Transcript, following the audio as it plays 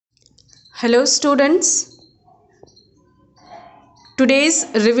Hello students, today's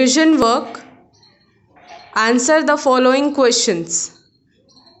revision work, answer the following questions.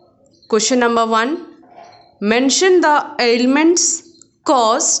 Question number 1, mention the ailments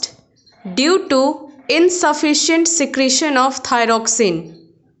caused due to insufficient secretion of thyroxine.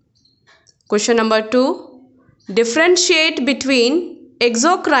 Question number 2, differentiate between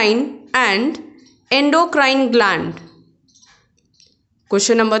exocrine and endocrine gland.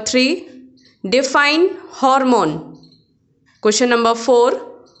 Question number 3, define hormone. Question number 4,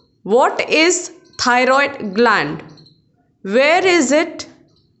 what is thyroid gland? Where is it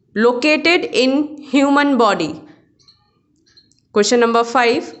located in human body? Question number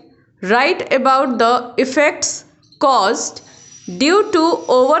 5, write about the effects caused due to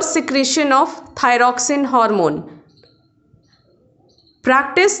oversecretion of thyroxine hormone.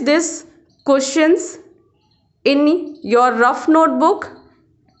 Practice these questions in your rough notebook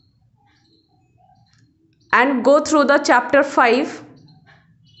and go through the chapter 5.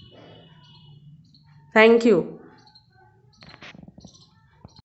 Thank you.